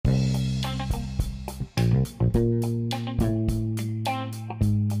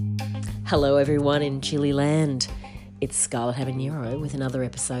Hello everyone in Chili Land. It's Scarlett Habanero with another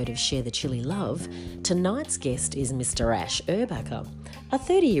episode of Share the Chili Love. Tonight's guest is Mr. Ash Urbacher, a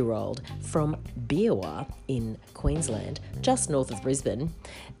 30-year-old from Biawua in Queensland, just north of Brisbane.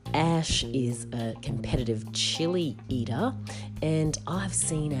 Ash is a competitive chili eater, and I've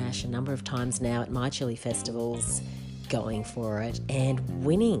seen Ash a number of times now at my chili festivals going for it and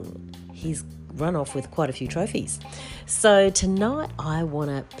winning. He's run off with quite a few trophies. So tonight I want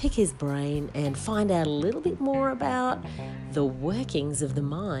to pick his brain and find out a little bit more about the workings of the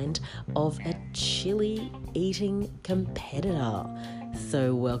mind of a chili eating competitor.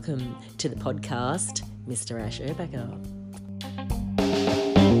 So welcome to the podcast, Mr. Ash Urbacher.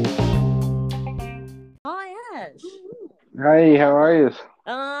 Hi Ash. Hey, how are you?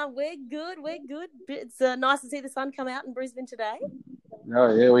 We're good. It's nice to see the sun come out in Brisbane today.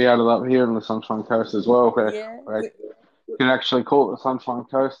 Oh, yeah, we had it up here on the Sunshine Coast as well. Yeah. You can actually call it the Sunshine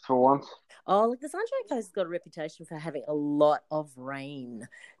Coast for once. Oh, look, the Sunshine Coast has got a reputation for having a lot of rain,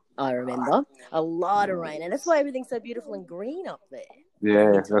 I remember. A lot of rain. And that's why everything's so beautiful and green up there.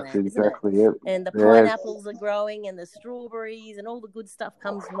 Yeah, that's exactly it. And the pineapples are growing and the strawberries and all the good stuff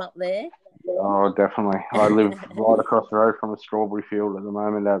comes from up there. Oh, definitely. I live right across the road from a strawberry field at the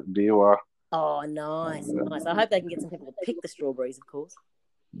moment at Biawua. Oh, nice. I hope they can get some people to pick the strawberries, of course.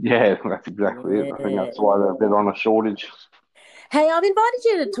 Yeah, that's exactly it. I think that's why they're a bit on a shortage. Hey, I've invited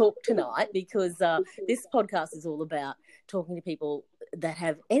you to talk tonight because this podcast is all about talking to people that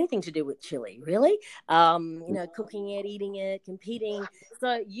have anything to do with chili, really. Cooking it, eating it, competing.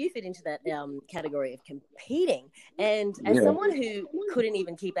 So you fit into that category of competing. And as someone who couldn't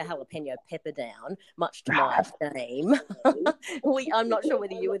even keep a jalapeno pepper down, much to my shame, I'm not sure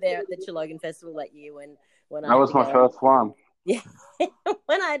whether you were there at the Chilogan Festival that year when that was my first one. Yeah,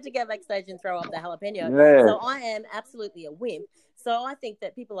 when I had to go backstage and throw up the jalapeno. Yeah. So I am absolutely a wimp. So I think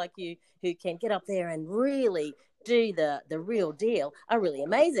that people like you who can get up there and really do the real deal are really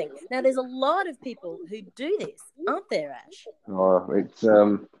amazing. Now, there's a lot of people who do this, aren't there, Ash? Oh,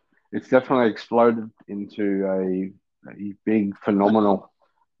 it's definitely exploded into a big phenomenon.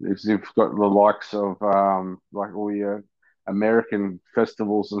 You've got the likes of like all your American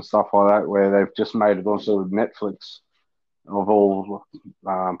festivals and stuff like that, where they've just made it onto Netflix of all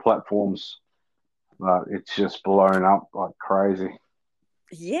platforms. But it's just blown up like crazy.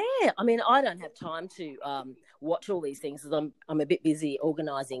 Yeah, I mean, I don't have time to watch all these things because I'm a bit busy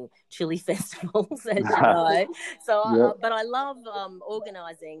organising chili festivals, as you know. So, but I love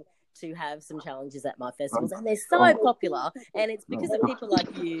organising to have some challenges at my festivals, and they're so popular. And it's because of people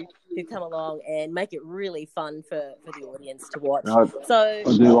like you who come along and make it really fun for the audience to watch. I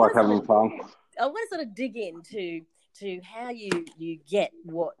do like having fun. I want to sort of dig into how you get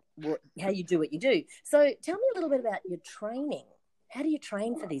how you do what you do. So tell me a little bit about your training. How do you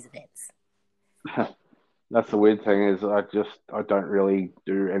train for these events? That's the weird thing is I don't really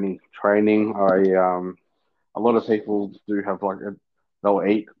do any training. A lot of people do have they'll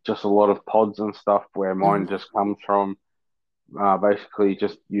eat just a lot of pods and stuff where mine just comes from basically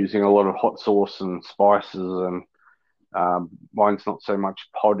just using a lot of hot sauce and spices, and mine's not so much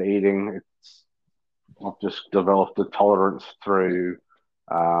pod eating. I've just developed a tolerance through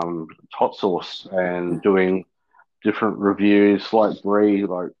hot sauce and doing different reviews like Bree.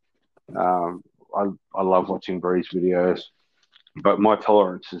 I love watching Bree's videos, but my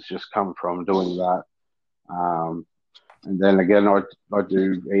tolerance has just come from doing that. And then again, I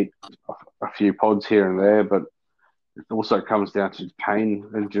do eat a few pods here and there, but it also comes down to pain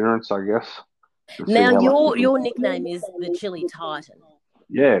endurance, I guess. Now, your nickname is the Chili Titan.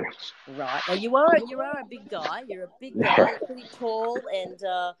 Yeah. Right. Now you are a big guy. You're a big guy, you're pretty tall, and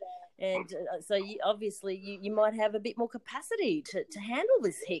so you might have a bit more capacity to handle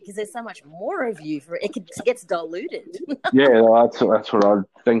this heat because there's so much more of you. It gets diluted. Yeah, that's what I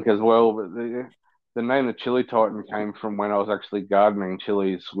think as well. But the name the Chili Titan came from when I was actually gardening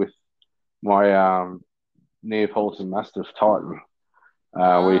chilies with my Neapolitan Mastiff Titan.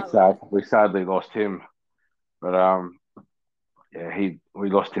 We sadly lost him, but we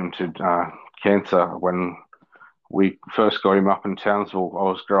lost him to cancer when we first got him up in Townsville. I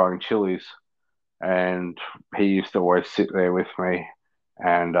was growing chilies, and he used to always sit there with me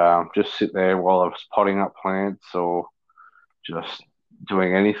and just sit there while I was potting up plants or just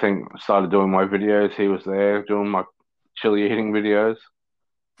doing anything. Started doing my videos. He was there doing my chili eating videos.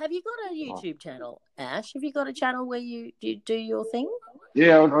 Have you got a YouTube channel, Ash? Have you got a channel where you do your thing?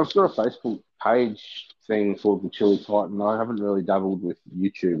 Yeah, I've got a Facebook page thing called the Chili Titan. I haven't really dabbled with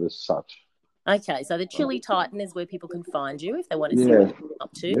YouTube as such. Okay, so the Chili Titan is where people can find you if they want to see what Yeah. you're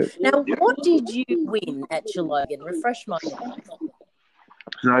up to. Yep. Now, what did you win at Chilogan? Refresh my memory.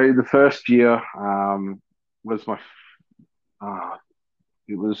 So the first year was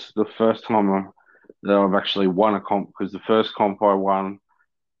it was the first time that I've actually won a comp because the first comp I won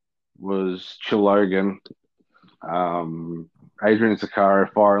was Chilogan. Adrian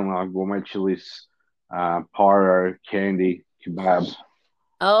Zakara, Fire and Lung, Gourmet Chilies, Pyro, Candy, Kebab.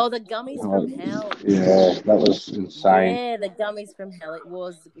 Oh, the gummies from hell. Yeah, that was insane. Yeah, the gummies from hell. It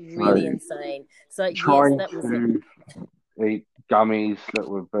was really So insane. So, yes, trying that was it. to eat gummies that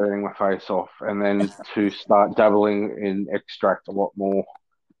were burning my face off, and then to start dabbling in extract a lot more.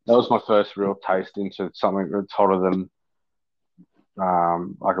 That was my first real taste into something that's hotter than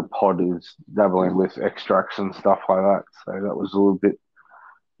like a pod is dabbling with extracts and stuff like that. So that was a little bit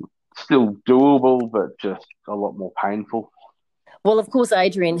still doable, but just a lot more painful. Well, of course,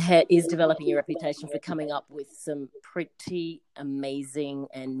 Adrian is developing a reputation for coming up with some pretty amazing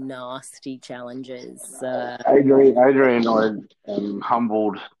and nasty challenges. Adrian, I am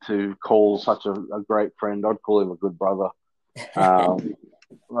humbled to call such a great friend. I'd call him a good brother.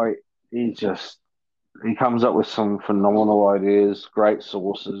 Like he comes up with some phenomenal ideas, great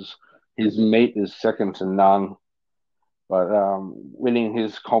sources. His meat is second to none. But winning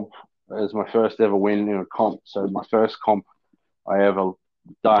his comp is my first ever win in a comp. So my first comp I ever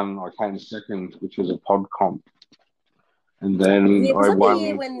done, I came second, which was a pod comp. And then Yeah, was I that the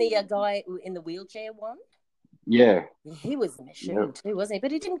year won. when the guy in the wheelchair won? Yeah. He was in the machine Yep. too, wasn't he?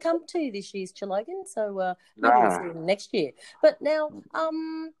 But he didn't come to this year's Chilogan, so maybe we'll see Nah. him next year. But now, tell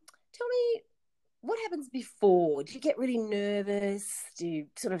me, what happens before? Do you get really nervous? Do you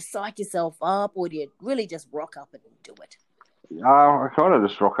sort of psych yourself up, or do you really just rock up and do it? I kind of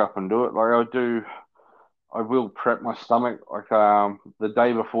just rock up and do it. I will prep my stomach. Like the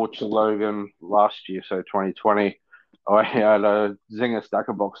day before Chilogan last year, so 2020, I had a Zinger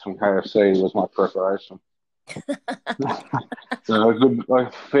Stacker box from KFC was my preparation. So I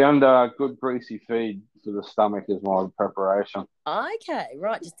found a good greasy feed for the stomach as my preparation. Okay,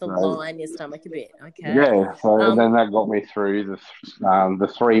 right, just to So, line your stomach a bit. Okay. yeah, so then that got me through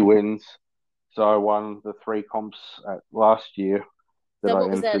the three wins. So I won the three comps at last year that So I what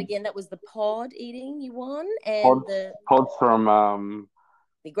was that entered. again? That was the pod eating you won, and Pods, pods from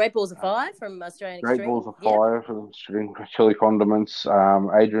the Great Balls of Fire from Australian Great Extreme. Balls of Yep. Fire from Chili Condiments.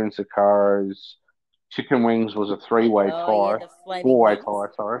 Adrian Sakaro's Chicken Wings was a three-way Yeah, tie, the flaming four-way wings.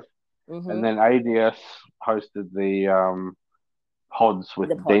 tie, sorry. Mm-hmm. And then ADS hosted the pods with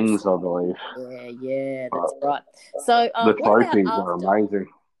The pods. dings, I believe. Yeah, that's right. So The what about trophies after? are amazing.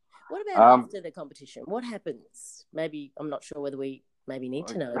 What about after the competition? What happens? Maybe I'm not sure whether we maybe need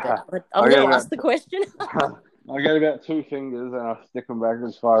to know, but I'm going to ask the question. I get about two fingers and I stick them back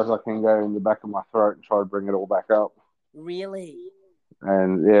as far as I can go in the back of my throat and try to bring it all back up. Really?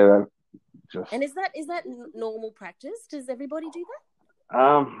 And yeah, And is that normal practice? Does everybody do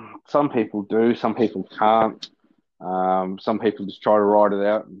that? Some people do, some people can't. Some people just try to ride it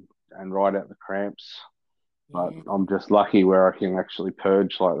out and ride out the cramps. But I'm just lucky where I can actually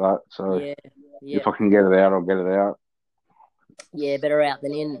purge like that. So if I can get it out, I'll get it out. Yeah, better out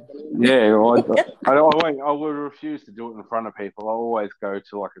than in. Yeah, I would refuse to do it in front of people. I always go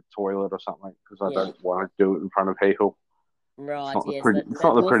to like a toilet or something because I don't want to do it in front of people. Right, it's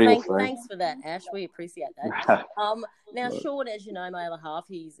not the prettiest thing. Thanks for that, Ash. We appreciate that. Now, Sean, as you know, my other half,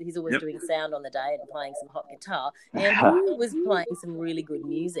 he's always doing sound on the day and playing some hot guitar, and he was playing some really good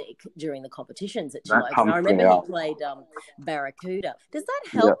music during the competitions at Chilogan. I remember he played Barracuda. Does that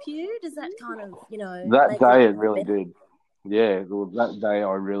help you? Does that kind of, That day it really did. Yeah, that day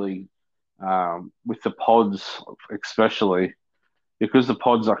I really, with the pods especially, because the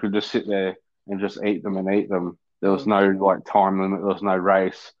pods I could just sit there and just eat them and eat them. There was no like time limit. There was no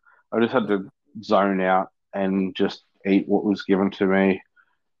race. I just had to zone out and just eat what was given to me.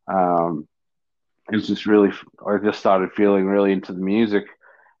 It was just really, I just started feeling really into the music.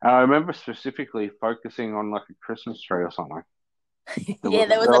 And I remember specifically focusing on like a Christmas tree or something. Yeah,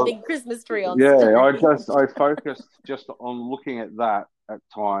 there was a big Christmas tree on stage. Yeah, I focused just on looking at that at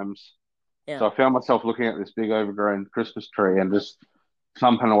times. Yeah. So I found myself looking at this big overgrown Christmas tree and just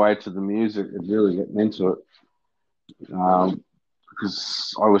thumping away to the music and really getting into it.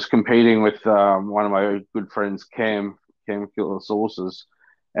 Because I was competing with one of my good friends, Cam Killer Sources,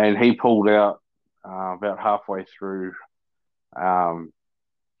 and he pulled out about halfway through.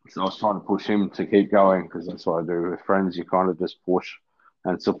 So I was trying to push him to keep going because that's what I do with friends. You kind of just push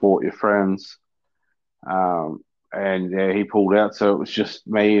and support your friends. And yeah, he pulled out, so it was just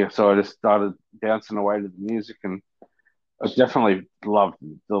me. So I just started dancing away to the music, and I definitely loved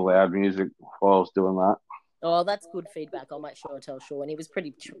the loud music while I was doing that. Oh, that's good feedback. I'll make sure I tell Sean. He was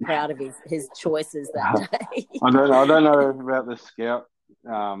pretty proud of his choices that day. I don't know about the scout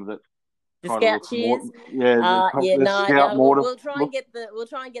that The kind of scout looks more. cheers. Yeah, Yeah, the no, scout no. more. We'll try and get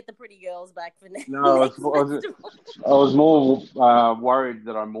the pretty girls back for No, next festival. I was more worried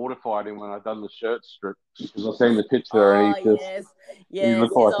that I mortified him when I done the shirt strip because I seen the picture and Oh yes, he yes.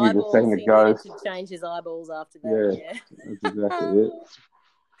 looked His like he'd have seen eyeballs. a He needed ghost. to change his eyeballs after that. Yeah, Yeah. that's exactly it.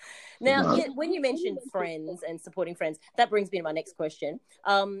 Now, No. yeah, when you mentioned friends and supporting friends, that brings me to my next question.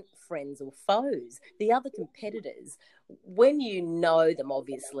 Friends or foes, the other competitors, when you know them,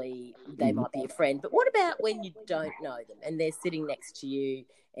 obviously they might be a friend, but what about when you don't know them and they're sitting next to you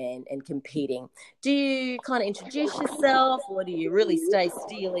and competing? Do you kind of introduce yourself, or do you really stay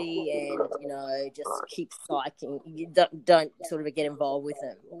steely and, just keep psyching? You don't sort of get involved with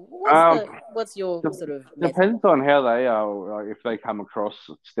them. Um, What's your sort of method? Depends on how they are. Like if they come across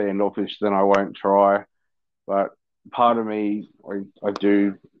standoffish, then I won't try. But part of me, I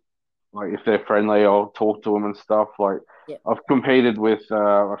do like if they're friendly, I'll talk to them and stuff. Like Yeah. I've competed with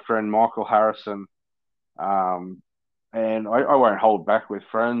a friend Michael Harrison, um, and I won't hold back with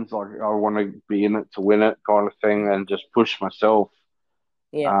friends. Like I want to be in it to win it, kind of thing, and just push myself.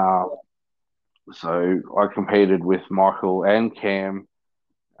 Yeah. Uh, so I competed with Michael and Cam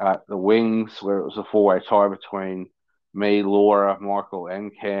at the Wings, where it was a four-way tie between me, Laura, Michael,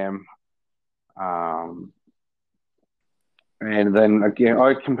 and Cam. Um, and then again,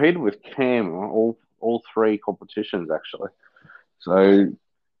 I competed with Cam on all three competitions actually. So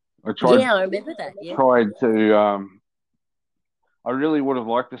I Yeah, I remember that. Yeah. tried to. I really would have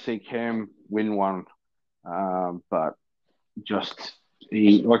liked to see Cam win one, but just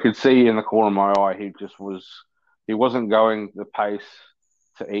I could see in the corner of my eye he wasn't going the pace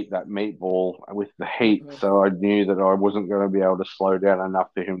to eat that meatball with the heat, Mm-hmm. so I knew that I wasn't going to be able to slow down enough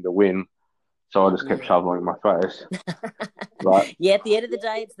for him to win. So I just kept Yeah. shoveling my face. But Yeah, at the end of the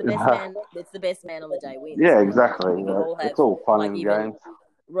day, it's the best man. It's the best man on the day wins. yeah, You know, exactly. we all have It's all fun like and even games.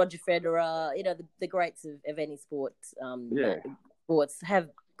 Roger Federer. The greats of any sport. Yeah, Sports have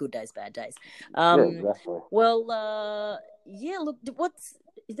good days, bad days. yeah, exactly. Well, yeah. Look,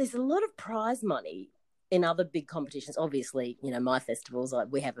 there's a lot of prize money in other big competitions. Obviously, my festivals,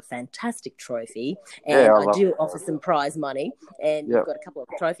 we have a fantastic trophy, Yeah, and I I love. do offer some prize money. And Yeah, you've got a couple of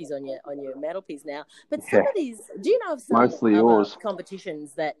trophies on your mantelpiece now. But some yeah, of these, do you know of some mostly other yours.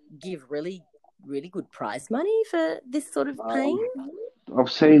 competitions that give really, really good prize money for this sort of pain?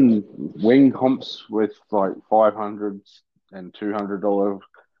 I've seen wing comps with like 500s and $200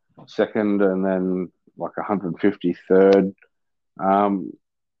 second, and then like 150 third. Um,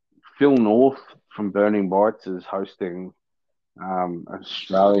 Phil North from Burning Bites is hosting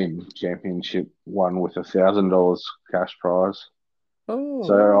Australian Championship one with $1,000 cash prize. So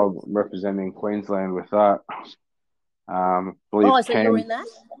Oh, I'm representing Queensland with that. I believe oh, so you're Cam, in that?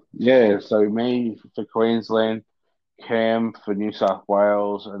 yeah. So me for Queensland, Cam for New South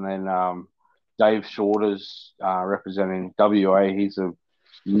Wales, and then Dave Shorters representing WA.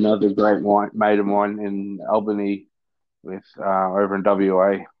 Another great mate of mine in Albany with over in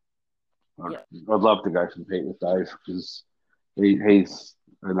WA. Yeah. I'd love to go compete with Dave because he's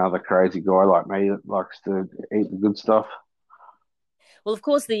another crazy guy like me that likes to eat the good stuff. Well, of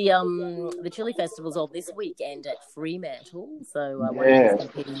course, the Chili Festival's all this weekend at Fremantle, so I wonder who's Yeah,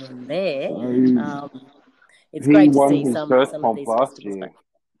 competing in there. so It's he great to won see his some first of comp these last festivals back.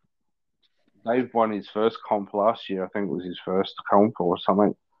 year. Dave won his first comp last year. I think it was his first comp or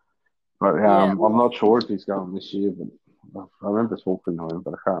something. But Yeah. I'm not sure if he's going this year. But I remember talking to him,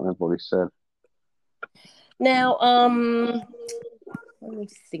 but I can't remember what he said. Now, let me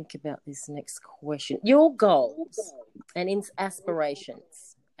think about this next question. Your goals and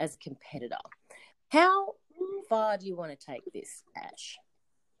aspirations as a competitor. How far do you want to take this, Ash?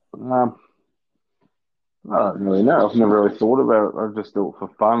 Um, I don't really know. I've never really thought about it. I just do it for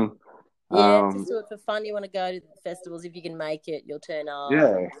fun. Yeah, just do it for fun. You want to go to the festivals. If you can make it, you'll turn up.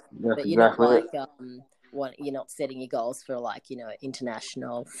 Yeah, that's But you're not exactly it. like you're not setting your goals for like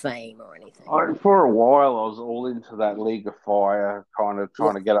international fame or anything. For a while, I was all into that League of Fire, kind of Yeah.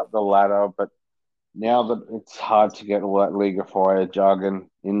 trying to get up the ladder. But now that it's hard to get all that League of Fire jargon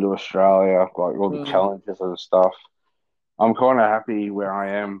into Australia, like all the challenges and stuff, I'm kind of happy where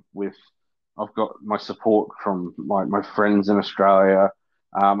I am with. I've got my support from my friends in Australia.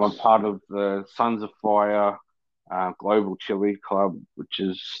 I'm part of the Sons of Fire Global Chili Club, which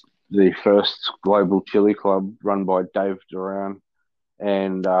is the first global chili club run by Dave Duran,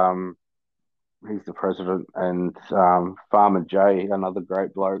 and he's the president. And Farmer Jay, another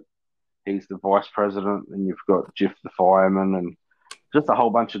great bloke, He's the vice president, and you've got Jiff the fireman, and just a whole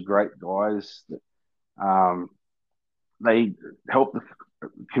bunch of great guys. They help the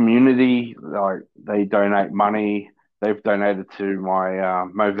community. Like they donate money. They've donated to my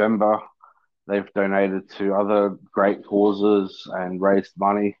Movember. They've donated to other great causes and raised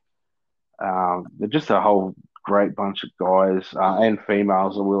money. They're just a whole great bunch of guys and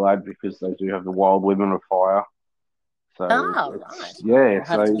females, I will add, because they do have the Wild Women of Fire. So Right. yeah,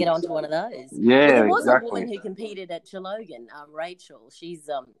 I'll have to get onto one of those. Yeah, well, there was exactly. a woman who competed at Chilogan, Rachel. She's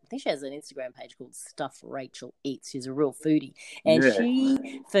I think she has an Instagram page called Stuff Rachel Eats. She's a real foodie, and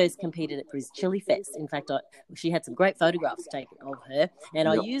she first competed at Bris Chili Fest. In fact, she had some great photographs taken of her, and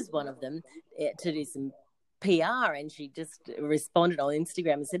I used one of them to do some PR, and she just responded on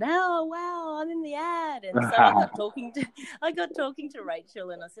Instagram and said, "Oh wow, I'm in the ad." And so I got talking to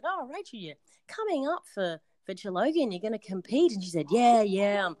Rachel, and I said, "Oh, Rachel, you're coming up for Chilogan, you're going to compete?" And she said,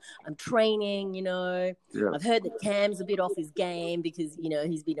 yeah, I'm training, I've heard that Cam's a bit off his game because,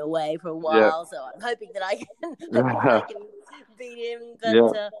 he's been away for a while. So I'm hoping that I can beat him.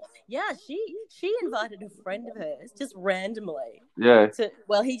 But she invited a friend of hers just randomly.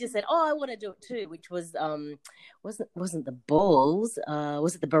 He just said, "Oh, I want to do it too," which was wasn't the balls,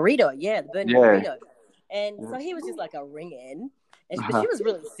 was it the burrito? Yeah, the burning burrito. And so he was just like a ring in. But she was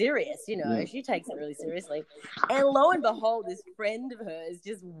really serious, she takes it really seriously. And lo and behold, this friend of hers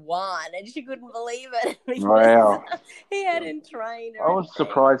just won, and she couldn't believe it. Wow. He hadn't trained her. I was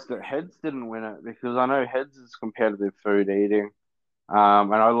surprised that Heads didn't win it, because I know Heads is competitive food eating.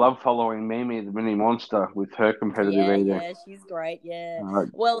 And I love following Mimi, the mini monster, with her competitive eating. Yeah, she's great,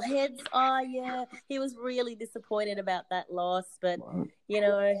 Well, Heads, he was really disappointed about that loss, but,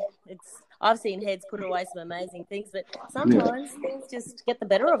 I've seen Heads put away some amazing things, but sometimes things just get the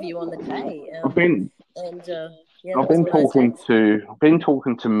better of you on the day. I've been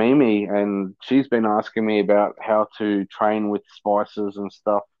talking to Mimi, and she's been asking me about how to train with spices and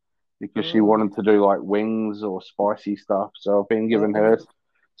stuff, because she wanted to do like wings or spicy stuff. So I've been giving her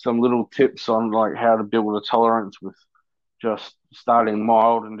some little tips on like how to build a tolerance with just starting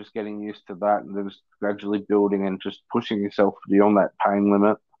mild and just getting used to that, and then just gradually building and just pushing yourself beyond that pain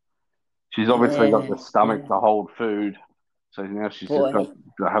limit. She's obviously got the stomach to hold food, so now she's just got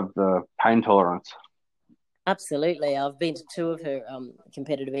to have the pain tolerance. Absolutely. I've been to 2 of her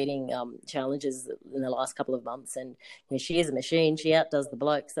competitive eating challenges in the last couple of months, and she is a machine. She outdoes the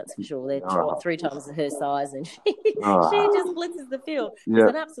blokes, that's for sure. They're 3 times her size, and she just blitzes the field. She's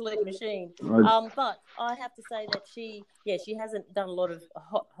an absolute machine. But I have to say that she hasn't done a lot of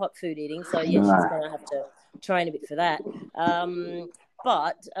hot food eating, so she's going to have to train a bit for that.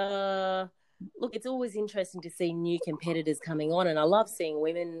 Look, it's always interesting to see new competitors coming on, and I love seeing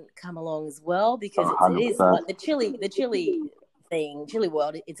women come along as well, because it is like the chili thing, chili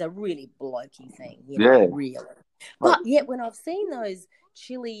world. It's a really blokey thing, really. But yet, when I've seen those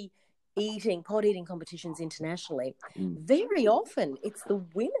pot eating competitions internationally, very often it's the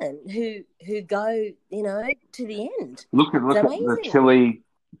women who go, to the end. Look at the chili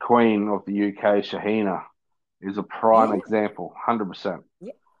queen of the UK, Shahina, is a prime example, 100%.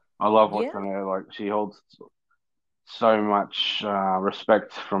 Yeah. I love watching her. Like, she holds so much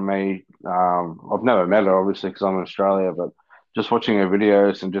respect from me. I've never met her, obviously, because I'm in Australia, but just watching her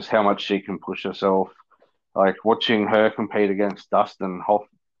videos and just how much she can push herself. Like, watching her compete against Dustin, the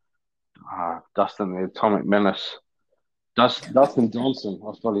Atomic Menace. Dustin Johnson. I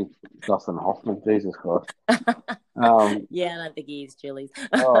was probably Dustin Hoffman. Jesus Christ. I don't think he eats chilies.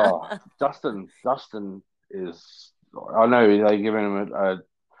 Dustin is... I know they've given him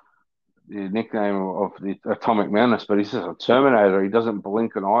the nickname of the Atomic Menace, but he's just a Terminator. He doesn't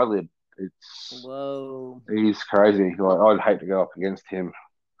blink an eyelid. He's crazy. Like, I'd hate to go up against him.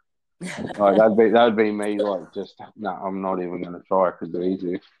 Like, that'd be me. Like, just I'm not even going to try because they're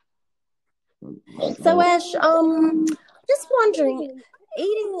easy. So Ash, just wondering,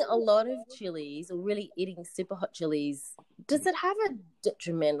 eating a lot of chilies, or really eating super hot chilies, does it have a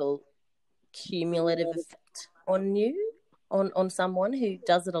detrimental cumulative effect on you? On someone who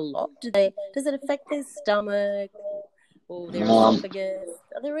does it a lot? Does it affect their stomach or their esophagus?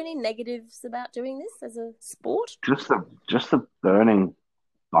 Are there any negatives about doing this as a sport? Just the burning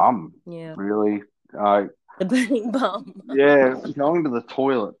bum. Yeah. Really. The burning bum. Yeah, going to the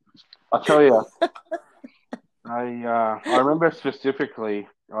toilet. I tell you, I remember specifically,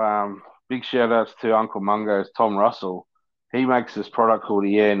 big shout outs to Uncle Mungo's Tom Russell. He makes this product called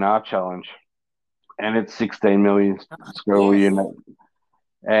the Air Nah Challenge. And it's 16 million scroll unit.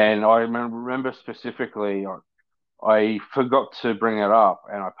 And I remember specifically, I forgot to bring it up,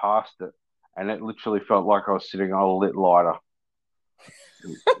 and I passed it, and it literally felt like I was sitting on a lit lighter.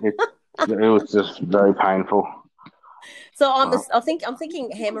 It was just very painful. So I'm thinking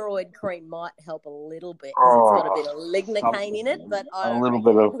hemorrhoid cream might help a little bit because it's got a bit of Oh, lignocaine in it, but I a don't little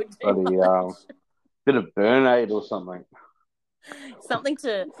reckon bit it of would do bloody much. bit of burn aid or something. Something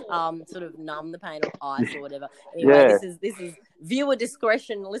to sort of numb the pain or ice or whatever. Anyway, Yeah, this is viewer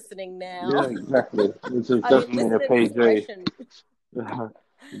discretion listening yeah, now. exactly. This is I mean, definitely a listener PG. discretion.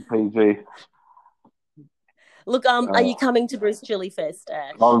 PG. Look, are you coming to Bruce Chili Fest,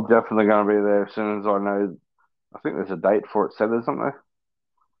 Ash? I'm definitely going to be there as soon as I know. I think there's a date for it set, isn't there?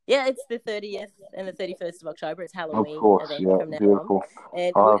 Yeah, it's the 30th and the 31st of October. It's Of Halloween course, event yeah, from now on. beautiful.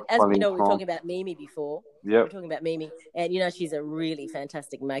 And I have as we plenty know, of we were time. talking about Mimi before. Yep. We're talking about Mimi, and she's a really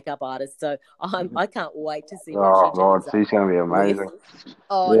fantastic makeup artist. So I can't wait to see what she Oh God, turns up she's going to be with amazing.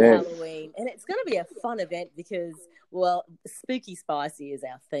 on Yeah. Halloween, and it's going to be a fun event because, well, spooky spicy is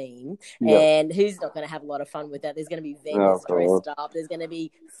our theme, Yep. and who's not going to have a lot of fun with that? There's going to be vendors dressed up. There's going to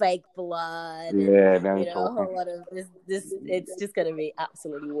be fake blood. Yeah, and, a whole lot of this. It's just going to be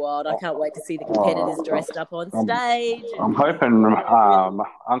absolutely wild. I can't wait to see the competitors dressed up on stage. I'm hoping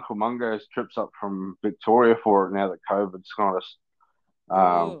Uncle Mungo's trips up from Victoria for it now that COVID's kind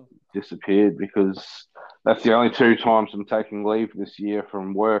of disappeared, because that's the only 2 times I'm taking leave this year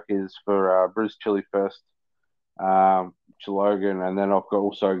from work is for Bruce Chili Fest, Chilogan, and then I've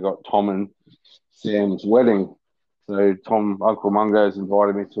also got Tom and Sam's wedding. So Uncle Mungo's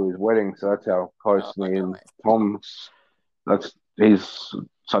invited me to his wedding, so that's how close me and Tom. He's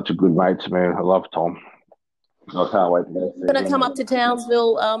such a good mate to me. I love Tom. I can't wait to go see him. Going to come up to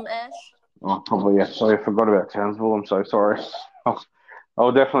Townsville, Ash? Oh, probably, yeah. Sorry, I forgot about Townsville. I'm so sorry.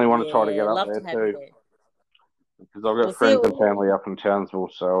 I'll definitely want to try to get up there too. Because I've got friends and family up in Townsville,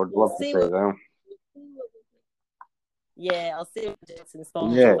 so I'd love to see them. Yeah, I'll see if I get some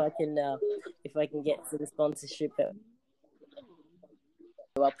sponsorship. If I can get some sponsorship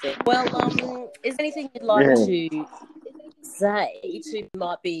up there. Well, is there anything you'd like to say to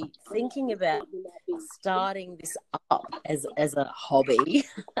might be thinking about starting this up as a hobby,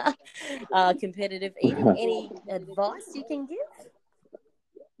 competitive eating? Any advice you can give?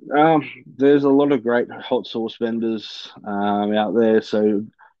 There's a lot of great hot sauce vendors out there, so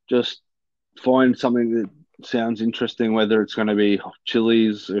just find something that sounds interesting, whether it's going to be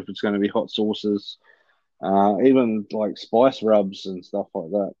chilies, if it's going to be hot sauces, even like spice rubs and stuff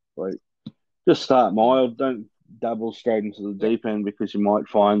like that. Like, just start mild. Don't dabble straight into the deep end, because you might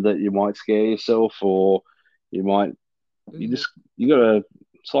find that you might scare yourself, or you might it's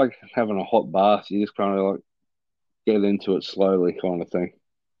like having a hot bath. You just kind of like get into it slowly, kind of thing.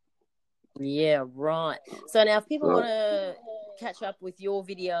 Yeah, right. So now if people want to catch up with your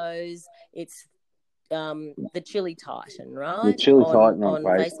videos, it's the Chili Titan, right? The Chili Titan on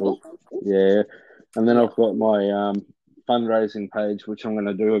Facebook. Yeah. And then I've got my fundraising page, which I'm going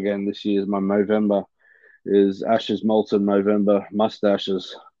to do again this year. My Movember is Ashes Molten Movember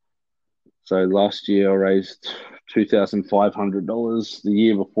Mustaches. So last year I raised $2,500. The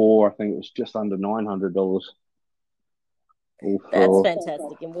year before, I think it was just under $900. That's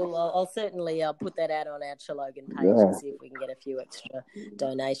fantastic, and I'll certainly put that out on our Chilogan page and see if we can get a few extra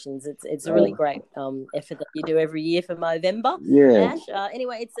donations. It's a really great effort that you do every year for Movember. Yeah. Ash,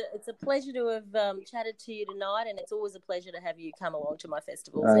 anyway, it's a pleasure to have chatted to you tonight, and it's always a pleasure to have you come along to my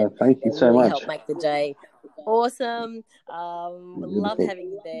festivals thank you so much. Help make the day awesome. Love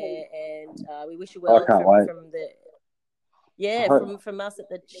having you there, and we wish you well. I can't wait. From us at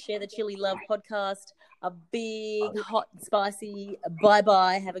the Share the Chili Love podcast. A big, hot, spicy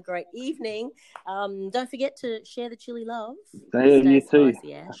bye-bye. Have a great evening. Don't forget to share the chili love. You too.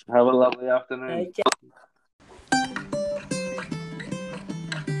 Ash. Have a lovely afternoon.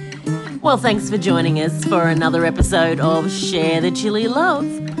 Well, thanks for joining us for another episode of Share the Chili Love,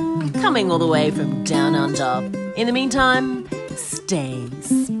 coming all the way from down under. In the meantime, stay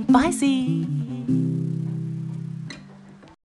spicy.